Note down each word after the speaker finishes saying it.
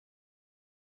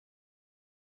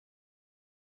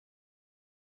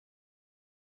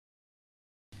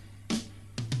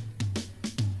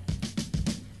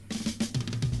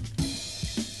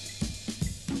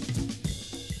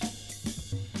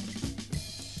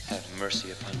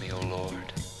mercy upon me, O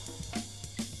Lord,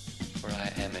 for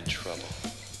I am in trouble.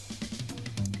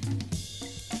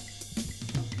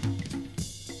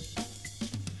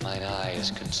 Mine eye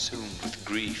is consumed with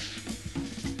grief,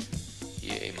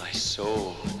 yea, my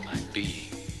soul and my being.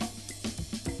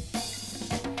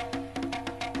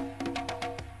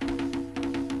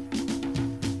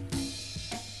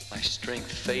 My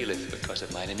strength faileth because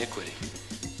of mine iniquity,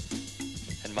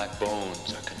 and my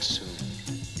bones are consumed.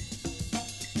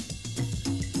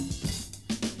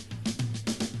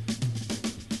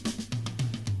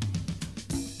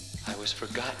 I was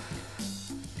forgotten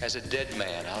as a dead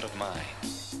man out of mind.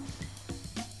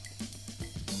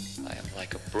 I am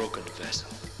like a broken vessel.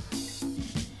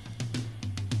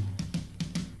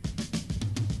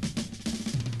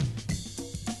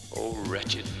 O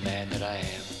wretched man that I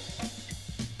am,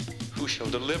 who shall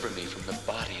deliver me from the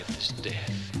body of this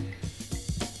death?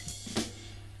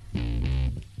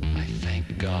 I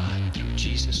thank God through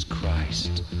Jesus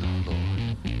Christ, our Lord.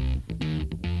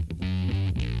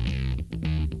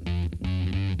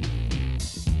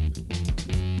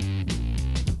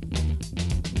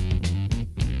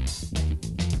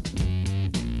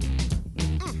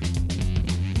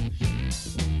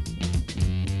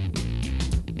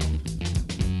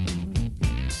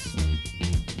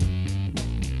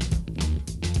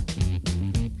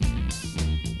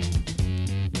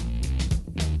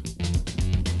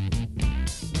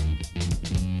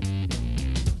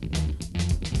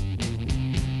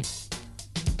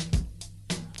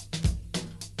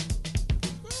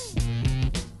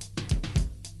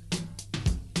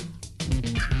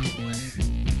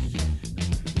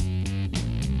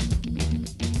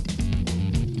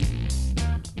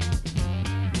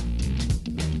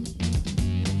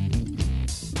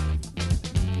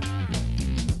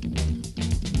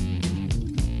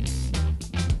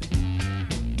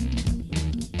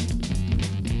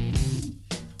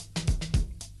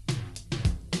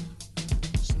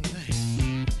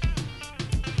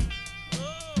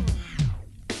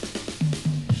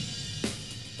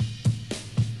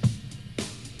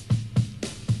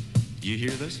 You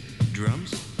hear this?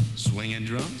 Drums, swinging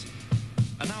drums.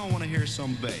 And now I want to hear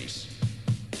some bass.